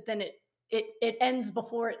disease, but then it ends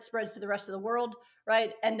before it spreads to the rest of the world,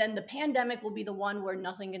 right? And then the pandemic will be the one where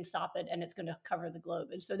nothing can stop it, and it's going to cover the globe.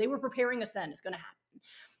 And so they were preparing us then. It's going to happen.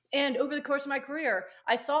 And over the course of my career,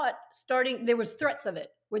 I saw it starting. There was threats of it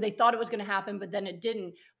where they thought it was going to happen, but then it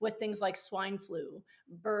didn't, with things like swine flu,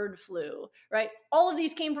 bird flu, right? All of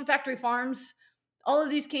these came from factory farms. All of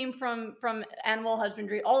these came from animal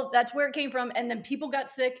husbandry. All of that's where it came from. And then people got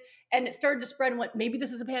sick and it started to spread and went, maybe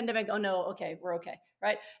this is a pandemic. Oh no, okay, we're okay,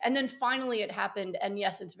 right? And then finally it happened. And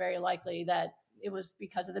yes, it's very likely that it was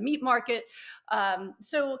because of the meat market.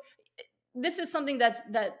 So this is something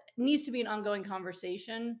that needs to be an ongoing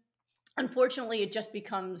conversation. Unfortunately, it just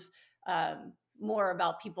becomes more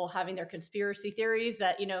about people having their conspiracy theories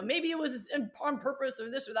that, you know, maybe it was on purpose or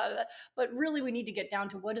this or that, or that. But really, we need to get down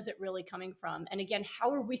to what is it really coming from? And again, how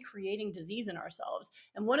are we creating disease in ourselves?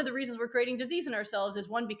 And one of the reasons we're creating disease in ourselves is,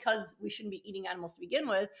 one, because we shouldn't be eating animals to begin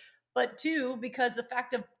with. But two, because the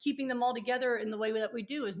fact of keeping them all together in the way that we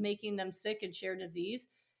do is making them sick and share disease.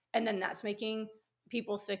 And then that's making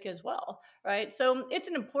people sick as well, right? So it's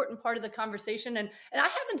an important part of the conversation. And I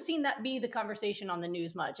haven't seen that be the conversation on the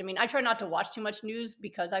news much. I mean, I try not to watch too much news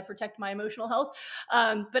because I protect my emotional health.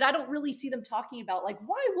 But I don't really see them talking about, like,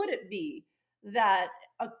 why would it be that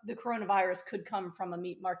the coronavirus could come from a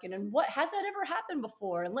meat market. And what has that ever happened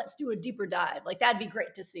before? And let's do a deeper dive. Like that'd be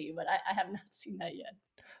great to see, but I have not seen that yet.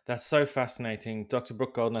 That's so fascinating. Dr.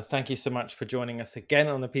 Brooke Goldner, thank you so much for joining us again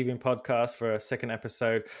on the PBN podcast for a second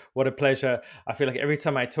episode. What a pleasure. I feel like every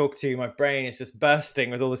time I talk to you, my brain is just bursting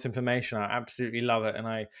with all this information. I absolutely love it. And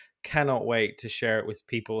I cannot wait to share it with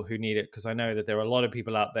people who need it, because I know that there are a lot of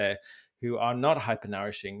people out there who are not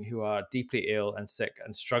hyper-nourishing, who are deeply ill and sick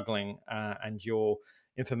and struggling. And your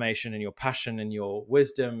information and your passion and your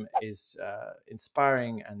wisdom is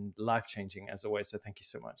inspiring and life-changing as always. So thank you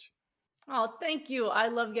so much. Oh, thank you. I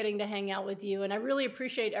love getting to hang out with you. And I really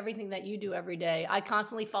appreciate everything that you do every day. I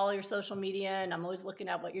constantly follow your social media and I'm always looking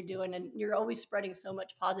at what you're doing. And you're always spreading so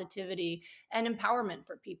much positivity and empowerment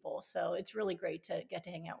for people. So it's really great to get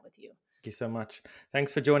to hang out with you. Thank you so much.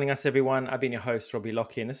 Thanks for joining us, everyone. I've been your host, Robbie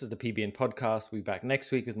Lockie, and this is the PBN Podcast. We'll be back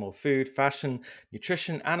next week with more food, fashion,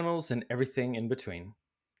 nutrition, animals, and everything in between.